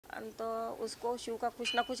तो उसको शिव का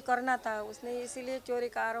कुछ ना कुछ करना था, उसने इसीलिए चोरी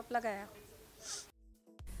का आरोप लगाया।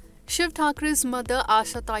 Shiv Thakare's mother,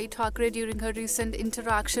 Ashatai Thakare, during her recent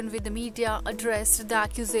interaction with the media, addressed the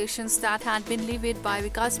accusations that had been levied by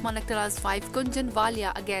Vikkas Manaktala's wife, Gunjan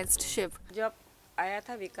Walia, against Shiv. जब आया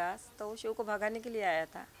था विकास तो वो शिव को भगाने के लिए आया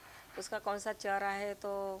था। उसका कौन सा चेहरा है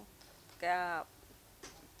तो क्या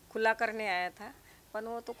खुला करने आया था, पर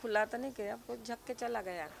वो तो खुला तो नहीं किया, वो झक के चला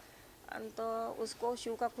गया। तो उसको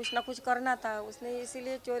शिव का कुछ ना कुछ करना था, उसने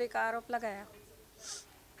इसीलिए चोरी का आरोप लगाया।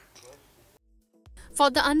 For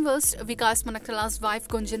the unversed, Vikkas Manaktala's wife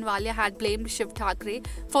Gunjan Walia had blamed Shiv Thakare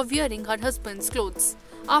for wearing her husband's clothes.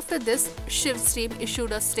 After this, Shiv's team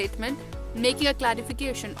issued a statement making a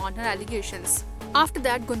clarification on her allegations. After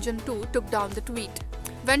that, Gunjan too took down the tweet.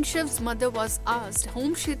 When Shiv's mother was asked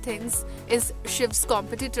whom she thinks is Shiv's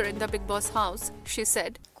competitor in the Big Boss house, she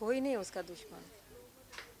said, कोई नहीं उसका दुश्मन,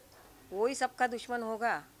 वो ही सबका दुश्मन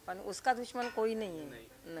होगा, पर उसका दुश्मन कोई नहीं है।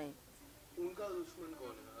 नहीं। उनका दुश्मन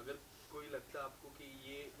कौन है? अगर कोई लगता है आपको कि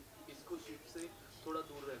ये इसको शिव से थोड़ा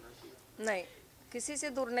दूर रहना चाहिए? नहीं, किसी से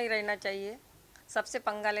दूर नहीं रहना चाहिए, सबसे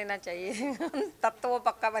पंगा लेना चाहिए तब तो वो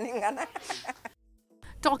पक्का बनेगा ना।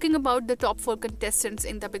 Talking about the top 4 contestants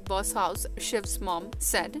in the Big Boss house, Shiv's mom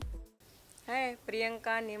said, है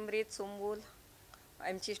प्रियंका, निमृत, सुम्बुल,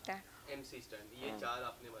 MC Stan, ये 4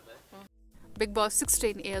 आपने बताया। Big Boss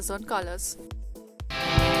 16 airs on Colors.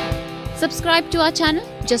 Subscribe to our channel.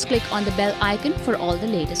 Just click on the bell icon for all the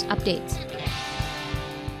latest updates.